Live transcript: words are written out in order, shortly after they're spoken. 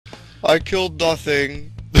I killed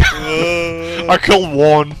nothing. I killed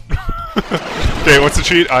one. Okay, what's the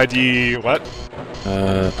cheat? ID what?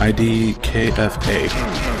 ID KFA.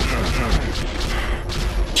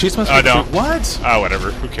 Cheats must be I don't. What? Ah,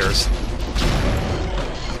 whatever. Who cares?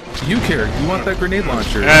 You care. You want that grenade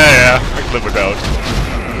launcher. Yeah, I can live without.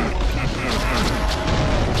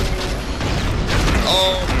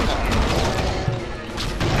 Oh.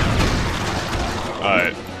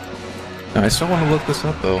 Alright. I still want to look this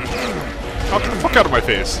up, though. Oh, get the fuck out of my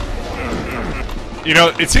face. You know,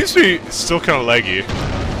 it seems to be still kind of laggy.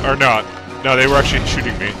 Or not. No, they were actually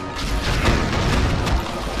shooting me.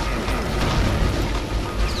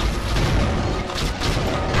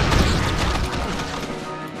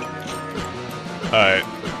 Alright.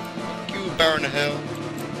 You burn hell.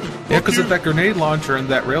 Yeah, because if that grenade launcher and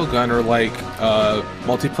that railgun are like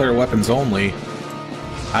multiplayer weapons only,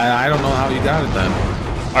 I don't know how you got it then.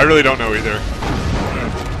 I really don't know either.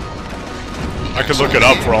 I could look it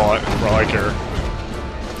up for all I care.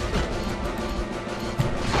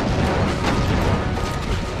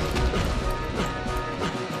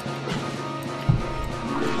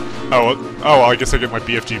 Oh, I guess I get my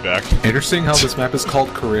BFG back. Interesting how this map is called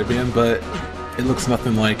Caribbean, but it looks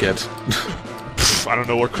nothing like it. I don't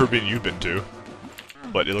know what Caribbean you've been to,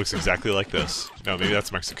 but it looks exactly like this. No, maybe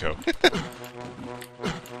that's Mexico.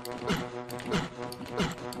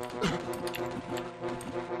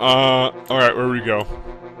 Alright, where do we go?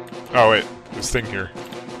 Oh wait, this thing here.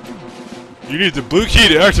 You need the blue key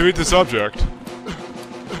to activate this object.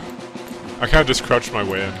 I kinda just crouched my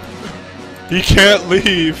way in. He can't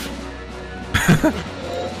leave!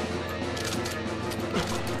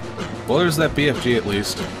 Well, there's that BFG at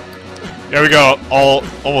least. Yeah, we got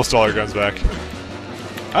almost all our guns back.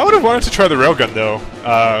 I would have wanted to try the railgun though,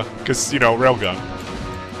 cause, you know, railgun.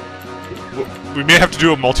 We may have to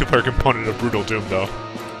do a multiplayer component of Brutal Doom though.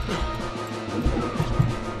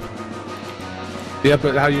 Yeah,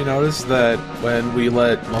 but how you notice that when we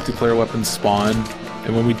let multiplayer weapons spawn,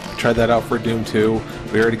 and when we tried that out for Doom 2,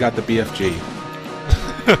 we already got the BFG.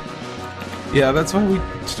 Yeah, that's why we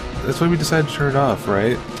decided to turn it off,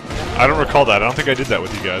 right? I don't recall that. I don't think I did that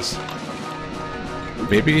with you guys.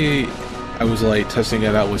 Maybe I was like testing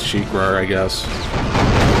it out with Sheikrar, I guess.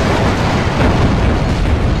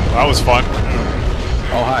 That was fun.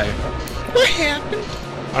 Oh, hi. What happened?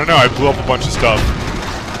 I don't know, I blew up a bunch of stuff.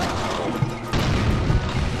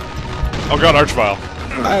 Oh god, Archvile.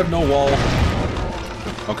 I have no wall.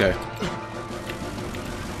 Okay.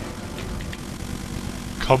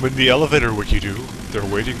 Come in the elevator, Wikidoo. They're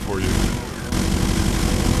waiting for you.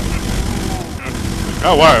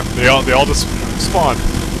 Oh wow, they all just spawned.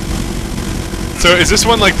 So is this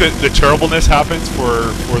one like the terribleness happens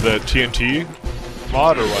for the TNT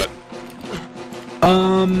mod or what?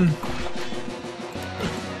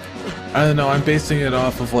 I don't know, I'm basing it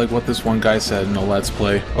off of like what this one guy said in a Let's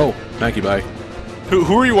Play. Oh, Nike bye.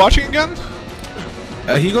 Who are you watching again?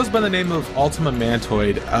 He goes by the name of Ultima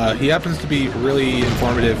Mantoid. He happens to be really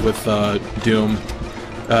informative with Doom,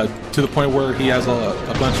 to the point where he has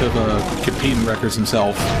a bunch of competing records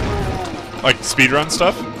himself. Like speedrun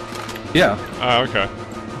stuff? Yeah. Oh, okay.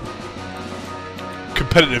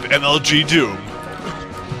 Competitive MLG Doom.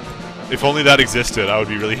 If only that existed, I would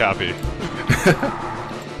be really happy.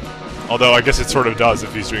 Although I guess it sort of does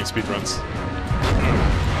if he's doing speedruns.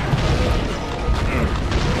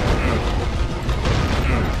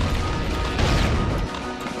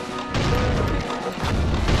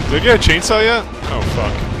 Did I get a chainsaw yet? Oh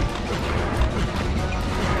fuck.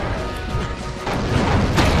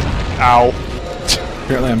 Ow.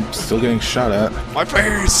 Apparently I'm still getting shot at. My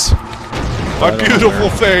face! My beautiful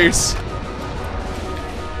face!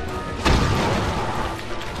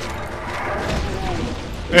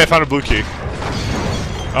 Hey, I found a blue key.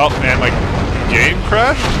 Oh, man, my game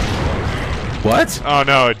crashed? What? Oh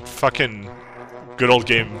no, it fucking... Good old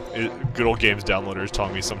games downloader is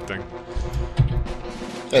telling me something.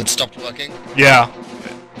 It stopped working. Yeah.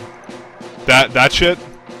 That shit?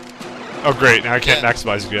 Oh great, now I can't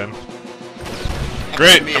maximize again.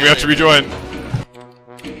 Great, I'm gonna have to rejoin.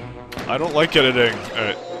 I don't like editing.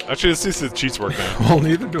 Alright, actually let's see if the cheats work now. Well,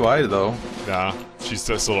 neither do I, though. Nah, cheats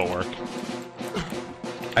still don't work.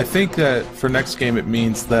 I think that for next game it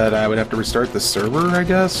means that I would have to restart the server, I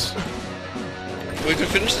guess? We could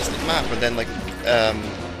finish this map and then, like,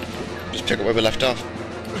 just pick up where we left off.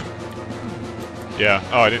 Yeah.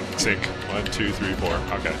 Oh, I didn't sync. 1, 2, 3, 4.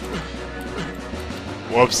 Okay.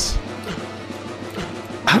 Whoops.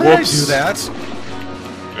 How did I do that?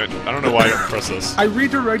 I don't know why I didn't press this. I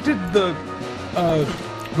redirected the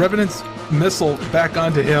Revenant's missile back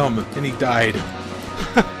onto him, and he died.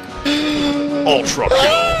 Ultra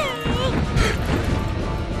kill.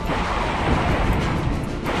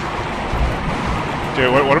 Okay,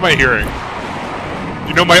 what am I hearing?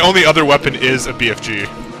 You know, my only other weapon is a BFG.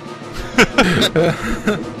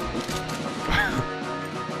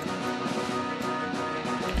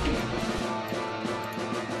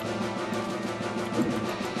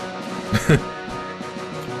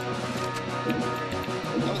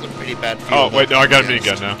 That was a pretty bad feel. Oh, wait, no, I got a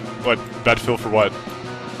minigun now. What? Bad feel for what?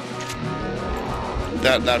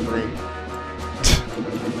 That room.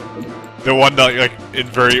 The one that, like, in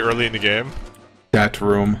very early in the game? That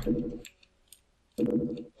room.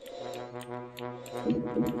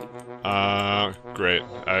 Great.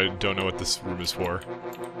 I don't know what this room is for.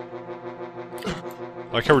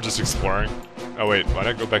 I like how we're just exploring. Oh wait, why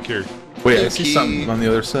not go back here? Wait, I see something on the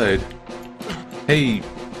other side. Hey,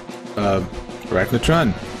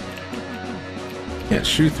 Arachnotron. Can't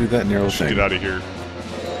shoot through that narrow thing. Get out of here.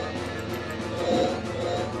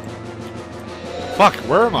 Fuck,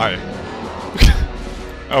 where am I?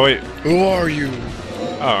 Oh wait. Who are you?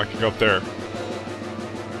 Oh, I can go up there.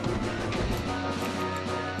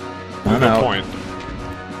 I'm No out. point.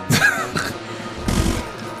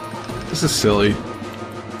 This is silly.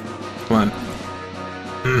 Come on.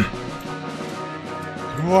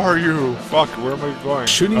 Who are you? Fuck, where am I going?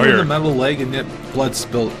 Shooting oh, you in here. the metal leg and yet blood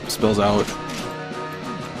spills out.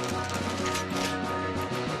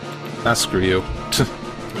 Ah, screw you.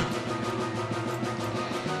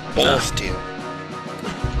 Ball steel.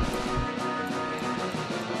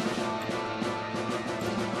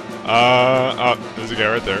 There's a guy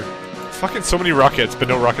right there. Fucking so many rockets, but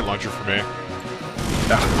no rocket launcher for me.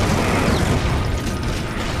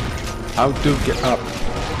 How to get up?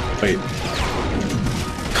 Wait.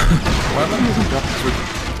 Why am I using jumps for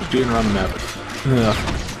doing around the map? Ugh.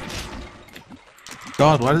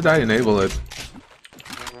 God, why did I enable it?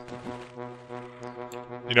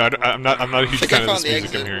 You know, I'm not a huge think I fan of found this the music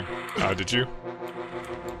I'm exit. hearing. Did you?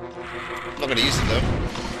 I'm not gonna use it though.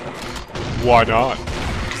 Why not?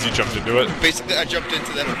 Because you jumped into it? Basically, I jumped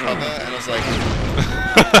into them cover and I was like,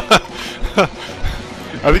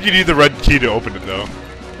 I think you need the red key to open it, though.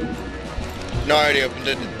 no, I already opened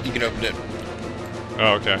it. You can open it.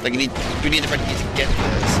 Oh, okay. Like, we need the red key to get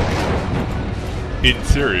this. In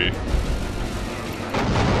theory.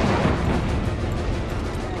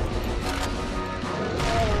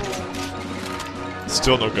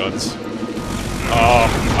 Still no guns. Oh,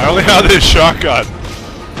 I only have this shotgun.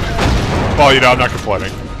 Well, you know, I'm not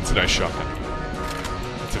complaining. It's a nice shotgun.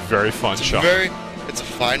 It's a very fun shotgun. It's a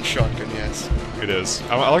fine shotgun, yes. It is.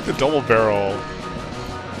 I like the double barrel.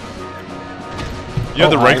 You have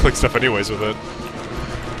the right-click stuff anyways with it.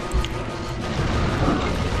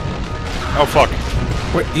 Oh, fuck.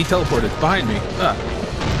 Wait, he teleported behind me. Ah,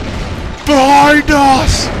 Behind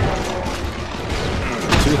us!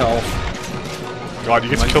 2 health. God, you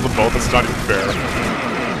get to kill them both. That's not even fair.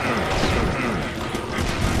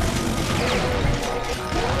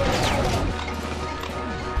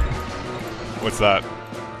 What's that?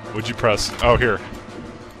 What'd you press? Oh, here.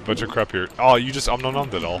 Bunch of crap here. Oh, you just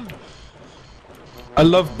umnummed it all. I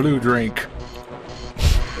love blue drink.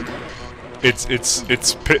 It's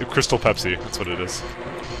Crystal Pepsi. That's what it is.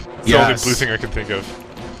 It's the Yes. only blue thing I can think of.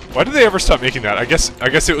 Why did they ever stop making that? I guess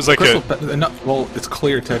it was like Well, it's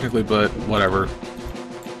clear technically, but whatever.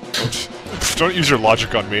 Don't use your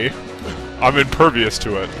logic on me. I'm impervious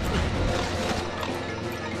to it.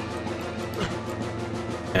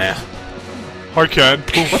 Eh. I can.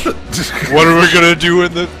 What are we gonna do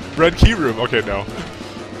in the red key room? Okay, no.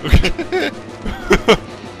 Okay.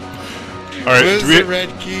 Alright, Where's do we... the red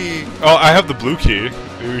key? Oh, I have the blue key.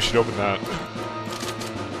 Maybe we should open that.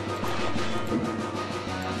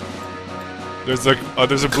 There's like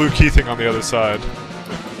there's a blue key thing on the other side.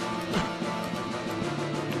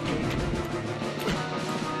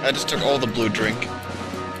 I just took all the blue drink.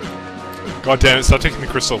 God damn it! Stop taking the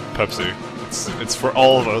Crystal Pepsi. It's for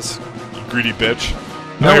all of us. You greedy bitch.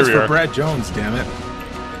 No, Oh, here it's we for are. Brad Jones, damn it.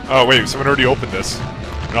 Oh wait, someone already opened this.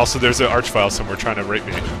 And also, there's an arch file somewhere trying to rape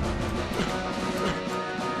me.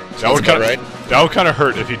 That would kind of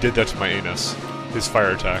hurt if he did that to my anus. His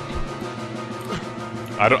fire attack.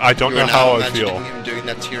 I don't know how I feel. Him doing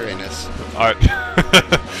that to your anus.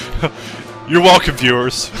 You're welcome,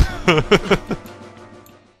 viewers.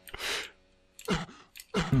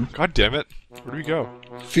 God damn it! Where do we go?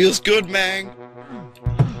 Feels good, man.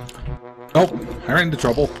 Oh, I ran into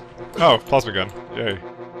trouble. Oh, plasma gun! Yay!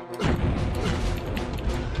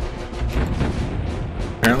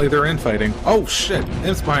 Apparently they're infighting. Oh shit,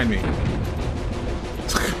 it's behind me.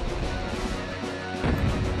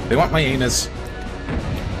 They want my anus.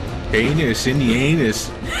 Anus in the anus.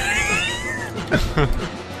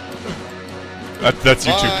 That's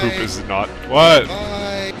YouTube poop, is it not? What?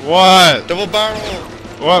 Bye. What? Double barrel!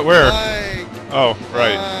 What? Where? Why? Oh,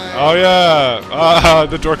 right. Why? Oh, yeah. Ah,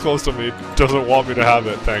 the door closed on me. Doesn't want me to have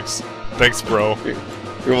it. Thanks. Thanks, bro.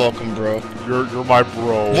 You're welcome, bro. You're my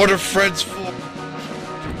bro. What are friends for?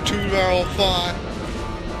 2 barrel 5.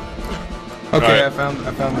 Okay, Right. I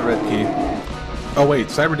found the red key. Oh wait,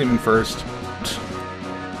 Cyber Demon first.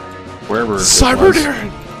 Wherever. Cyber Demon!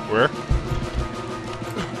 Where?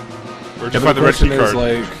 Where'd you find the red key card? Is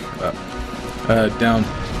like down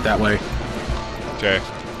that way. Okay.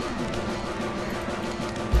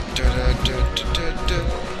 Da, da, da, da, da.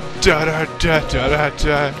 Da da da da da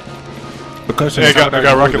da. The question Hey, is, I how got would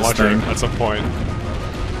I rocket this launcher thing? at some point.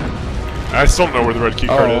 I still don't know where the red key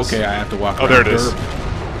card Oh, is. okay, I have to walk. Oh, there it is.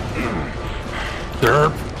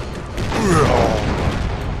 Derp.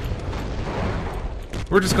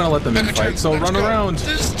 We're just gonna let them in fight, so Let's run go. around.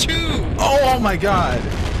 There's 2! Oh my god!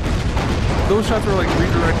 Those shots were like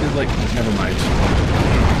redirected, like, never mind.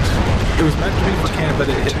 It was meant to be for Cam, but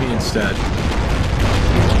it hit me instead.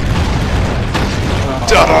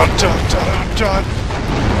 Da da da da da.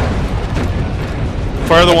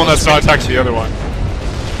 Fire the one that's not attacking the other one.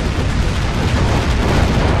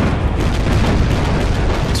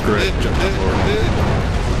 Screw it. Jump on forward.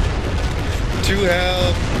 2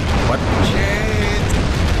 health. What? Chains.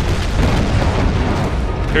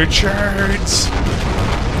 Hey, chains!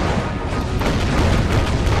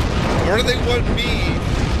 Where do they want me?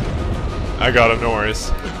 I got him, no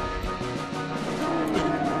worries.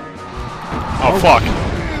 Oh, fuck.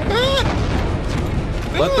 Ah!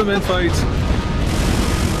 Let them in fight.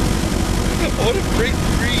 I want to break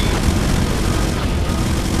free.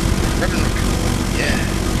 Revenant rocket. Yeah.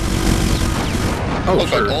 Oh, Oh,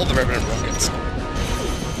 sure. got all the Revenant rockets.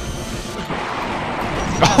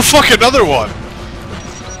 Oh, fuck, another one!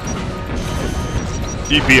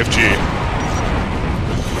 Eat BFG.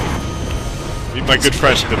 Meet my good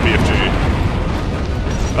friend, the BFG.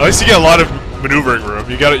 At least you get a lot of maneuvering room.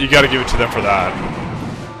 You gotta give it to them for that.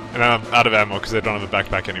 And I'm out of ammo because I don't have a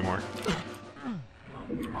backpack anymore.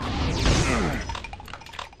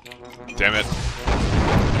 Damn it.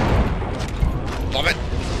 Love it.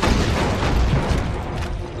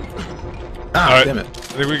 Ah, Alright. damn it.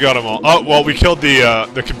 I think we got them all. Oh, well, we killed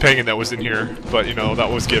the companion that was in here, but, you know, that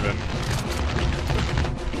was given.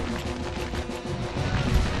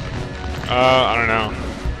 I don't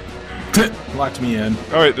know. Locked me in.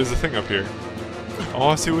 Oh, wait, there's a thing up here. I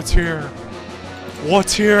wanna see what's here.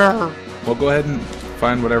 What's here? Well, go ahead and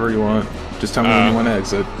find whatever you want. Just tell me when you want to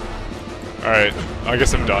exit. Alright, I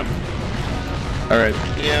guess I'm done. Alright.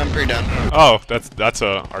 Yeah, I'm pretty done. Oh, that's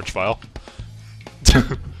a arch file.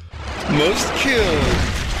 Most killed.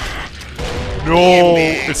 No,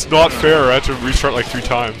 it's not fair. I had to restart like 3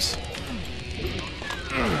 times.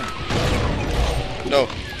 No.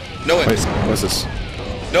 No Wait, imps. what's this?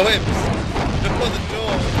 No imps. No the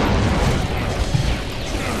door.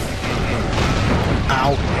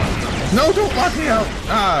 Ow. No, don't lock me out!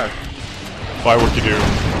 Ah! Why would you do?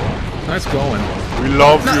 Nice going. We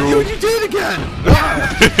love No, you. you did it again! Wow.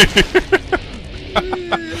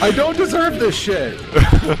 I don't deserve this shit!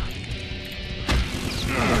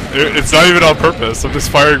 It's not even on purpose. I'm just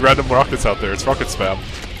firing random rockets out there. It's rocket spam.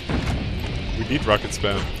 We need rocket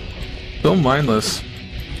spam. So mindless.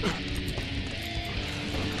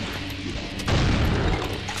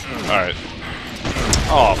 Alright.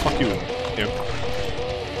 Oh, fuck you, imp.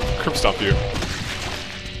 Curb stomp you.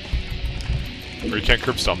 Or you can't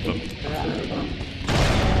curb stomp them.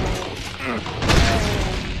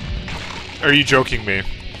 Are you joking me?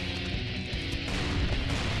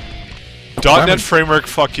 .NET Framework,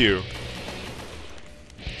 fuck you.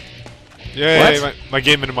 Yay, What? my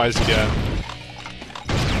game minimized again.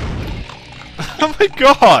 Oh my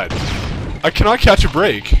god! I cannot catch a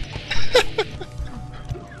break.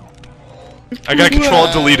 I gotta control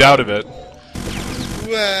and delete out of it.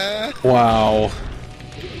 Wow.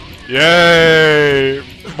 Yay!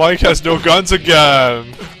 Mike has no guns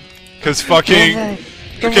again! Cause fucking...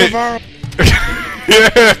 Okay. Yay!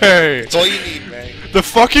 That's all you need, man. The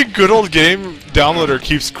fucking good old game downloader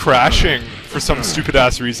keeps crashing for some stupid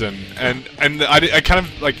ass reason, and I kind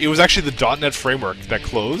of like it was actually the .NET framework that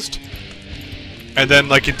closed, and then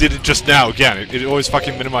like it did it just now again. It always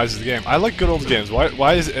fucking minimizes the game. I like good old games.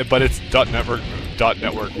 Why is it? But it's .network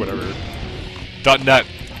whatever .NET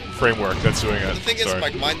framework that's doing it. The thing Sorry. is,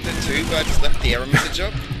 like mine did too, but I just left the error message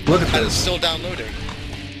up, Look at and it's this. still downloading.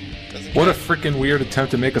 Doesn't What a care. freaking weird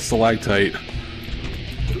attempt to make a stalactite.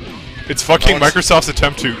 It's fucking Oh, it's- Microsoft's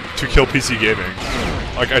attempt to kill PC gaming.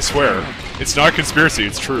 Like, I swear. It's not a conspiracy,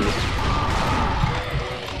 it's true.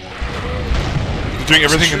 They're doing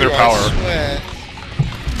everything in their True, power. I swear.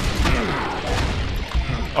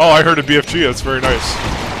 Oh, I heard a BFG. That's very nice.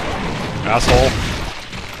 Asshole.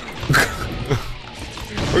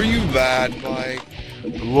 Are you mad, Mike? A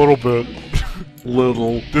little bit.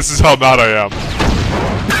 Little. This is how mad I am.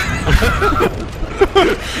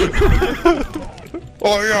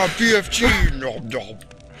 Oh yeah, BFG. Nom nom.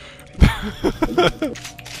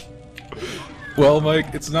 Well,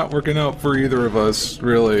 Mike, it's not working out for either of us,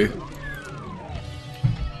 really.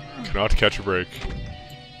 Cannot catch a break.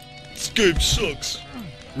 This game sucks.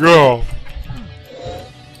 Yo.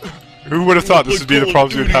 Who would have thought this would be the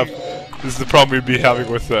problems we'd have? This is the problem we'd be having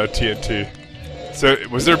with TNT. So,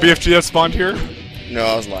 was there a BFG that spawned here? No,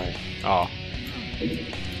 I was lying. Oh.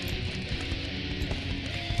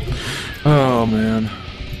 Oh, man.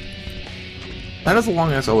 That is a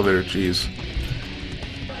long-ass elevator, jeez.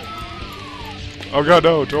 Oh god,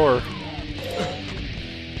 no, door.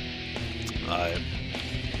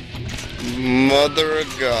 Mother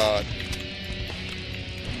of God.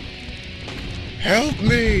 Help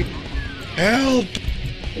me! Help!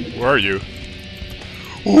 Where are you?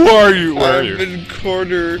 Who are you? Where are you? I've been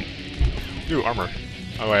cornered. Ooh, armor.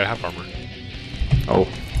 Oh wait, I have armor. Oh.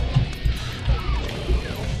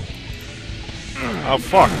 Oh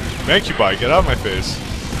fuck. Thank you, bye. Get out of my face.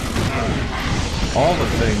 All the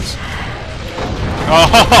things.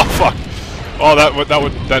 Oh fuck. Oh,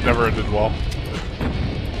 that never ended well.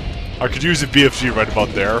 I could use a BFG right about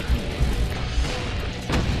there.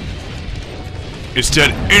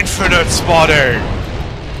 Instead, infinite spotting!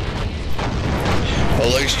 At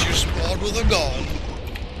least you spawned with a gun.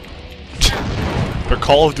 The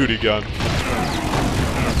Call of Duty gun.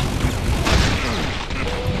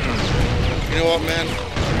 You know what, man?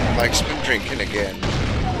 Mike's been drinking again.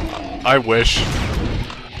 I wish.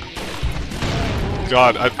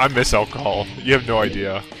 God, I miss alcohol. You have no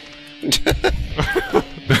idea.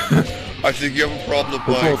 I think you have a problem,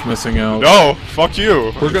 We're Mike. both missing out. No! Fuck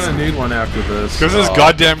you! We're gonna need one after this. Because of this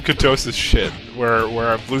goddamn ketosis shit, where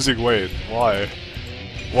I'm losing weight. Why?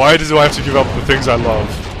 Why do I have to give up the things I love?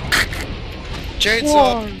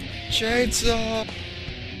 Chainsaw! Chainsaw!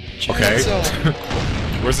 Chainsaw!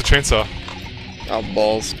 Where's the chainsaw? Oh,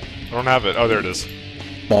 balls. I don't have it. Oh, there it is.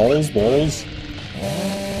 Balls?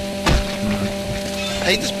 I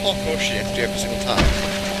hate this parkour shit you have to do every single time.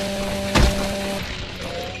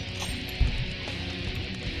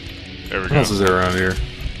 There we What go. else is there around here?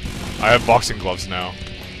 I have boxing gloves now.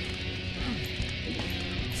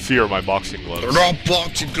 Fear my boxing gloves. They're not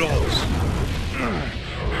boxing gloves!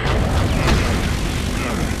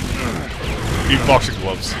 Eat boxing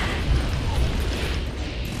gloves.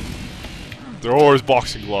 They're always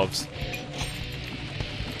boxing gloves.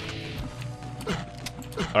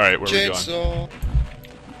 Alright, where are we going? Chainsaw!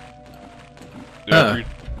 Yeah,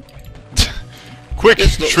 quick!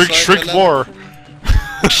 This looks like Shrink a more!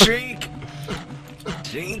 Shrink!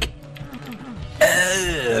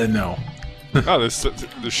 No. Oh, there's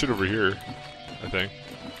shit over here, I think.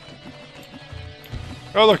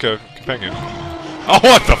 Oh, look, a companion. Oh,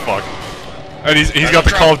 what the fuck? And he's got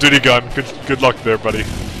the Call of Duty gun. Good luck there, buddy.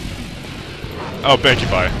 Oh, Banky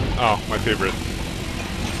Bye. Oh, my favorite.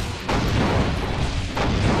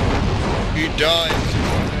 He died.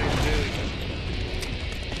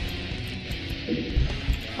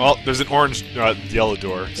 Well, there's an orange, yellow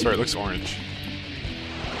door. Sorry, it looks orange.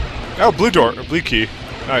 Oh, blue door, a blue key.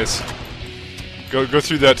 Nice. Go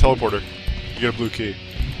through that teleporter. You get a blue key.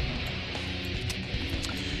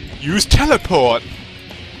 Use teleport.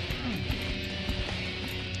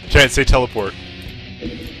 Can't say teleport.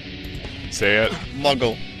 Say it.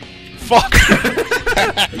 Muggle. Fuck.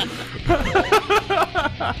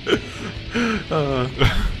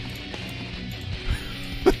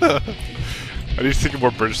 I need to think of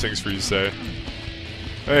more British things for you to say.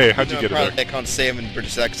 Hey, how'd you get it I there? can't say them in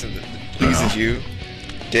British accent that pleases you,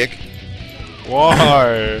 dick.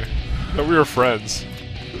 Why? Thought we were friends.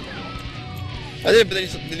 I did, but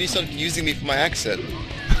then you started using me for my accent.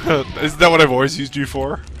 Isn't that what I've always used you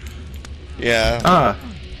for? Yeah. Ah.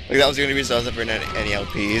 Like, that was the only reason I was ever in any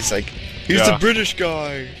LPs. Like, he's Yeah. the British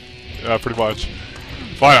guy. Yeah, pretty much.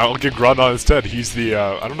 Fine, I'll get Grunt on instead. He's the,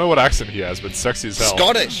 I don't know what accent he has, but sexy as hell.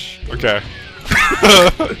 Scottish. Okay.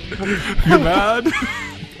 You're mad?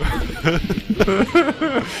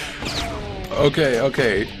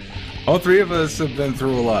 Okay. All three of us have been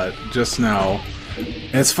through a lot just now.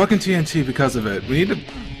 And it's fucking TNT because of it. We need to...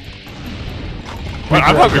 Well,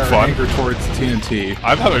 I'm having fun. Anger towards TNT.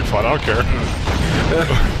 I'm having fun, I don't care.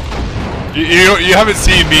 you haven't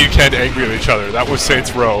seen me and Ken angry at each other. That was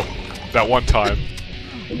Saints Row. That one time.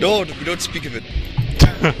 No, we don't speak of it.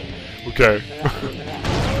 Okay.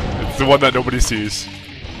 It's the one that nobody sees.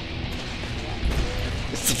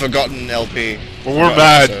 It's It's a forgotten LP. When we're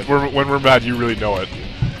mad, when we're mad, you really know it.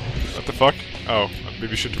 What the fuck? Oh,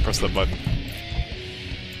 maybe you shouldn't have pressed that button.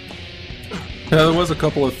 Yeah, there was a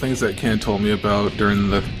couple of things that Ken told me about during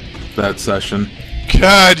that session.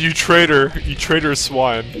 God, you traitor! You traitor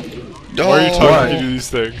swine! No. Why are you talking to these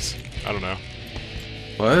things? I don't know.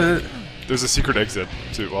 What? There's a secret exit.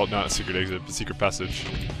 Well, not a secret exit, but secret passage.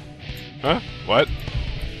 Huh? What?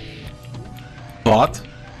 What?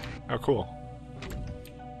 Oh, cool.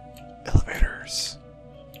 Elevators.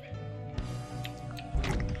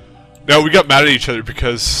 No, we got mad at each other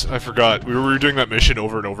because, I forgot, we were doing that mission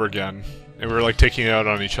over and over again. And we were like taking it out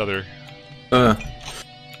on each other. Ooh,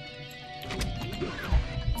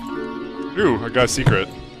 I got a secret,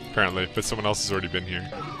 apparently, but someone else has already been here.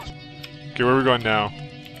 Okay, where are we going now?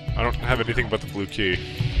 I don't have anything but the blue key.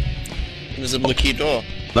 There's a blue key door.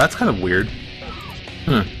 That's kind of weird.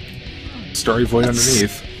 Starry void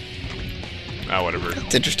underneath. Ah, whatever.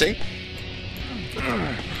 It's interesting.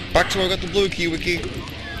 Back to where I got the blue key, Wiki.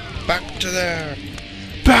 Back to there.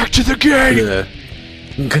 Back to the gate! Yeah.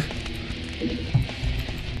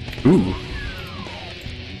 Ooh.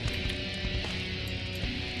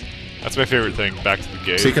 That's my favorite thing, back to the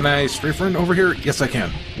gate. So can I street run over here? Yes, I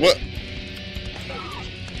can. What?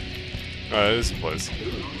 This is a place.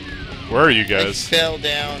 Where are you I guys? fell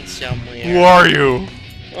down somewhere. Who are you?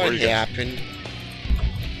 What happened?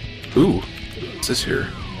 Ooh. What's this here?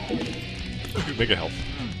 Ooh, mega health.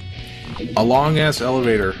 A long-ass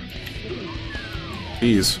elevator.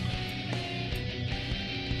 Jeez.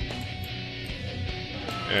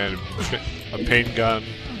 And a pain gun.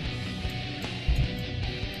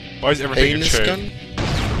 Why is everything Penis a gun?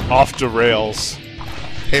 chain? Off the rails.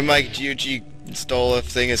 Hey Mike, GOG installer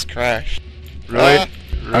thing has crashed. Really?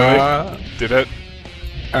 Really? Did it?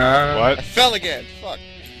 I What? fell again. Fuck.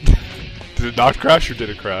 Did it not crash or did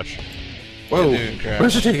it crash? Whoa. It didn't crash.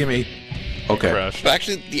 Where's it taking me? Okay. It crashed. But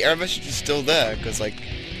actually, the error message is still there, because, like...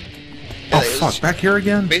 Oh, it was- fuck. Back here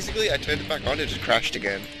again? Basically, I turned it back on, it just crashed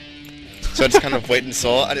again. So I just kind of waited and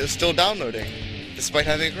saw, and it was still downloading, despite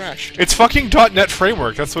having crashed. It's fucking .NET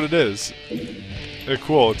Framework, that's what it is. Yeah,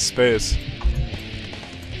 cool, it's space.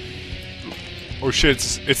 Oh shit,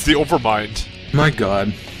 it's the Overmind. My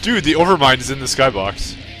god. Dude, the Overmind is in the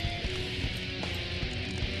skybox.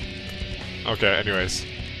 Okay, anyways.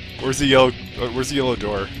 Where's the yellow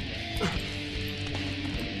door?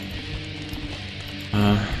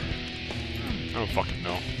 I don't fucking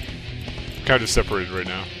know. Kind of just separated right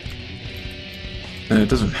now. And it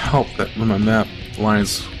doesn't help that when my map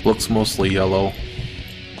lines looks mostly yellow.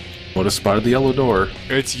 Would have spotted the yellow door.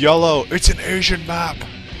 It's yellow! It's an Asian map!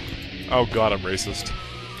 Oh god, I'm racist.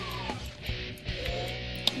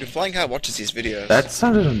 Your Flying High watches these videos. That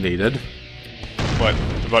sounded unneeded. What?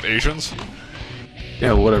 About Asians?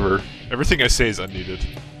 Yeah, whatever. Everything I say is unneeded.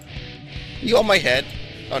 You on my head?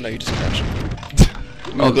 Oh no, you just crashed.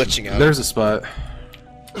 You Oh, were glitching out. There's a spot.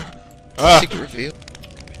 Ah! Secret reveal.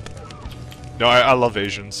 No, I love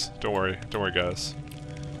Asians. Don't worry, guys.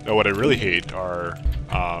 No, what I really hate are,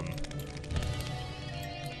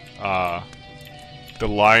 the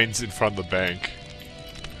lines in front of the bank.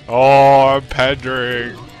 Oh, I'm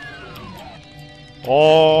pandering.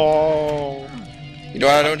 Oh. You know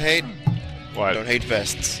what I don't hate? What? I don't hate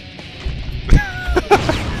vests.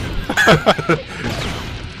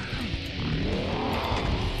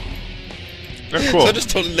 Oh, cool. So I just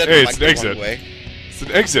totally let Hey, Mike it's go an one exit. way. It's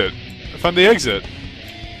an exit. I found the exit.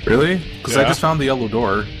 Really? Because I Yeah. just found the yellow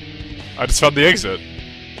door. I just found the exit.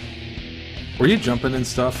 Were you jumping and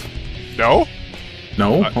stuff? No?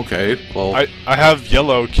 No? Okay. Well, I have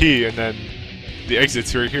yellow key and then the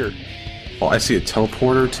exit's right here. well, I see a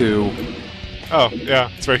teleporter too. Oh, yeah,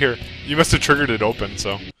 it's right here. You must have triggered it open,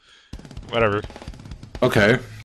 so... Whatever. Okay.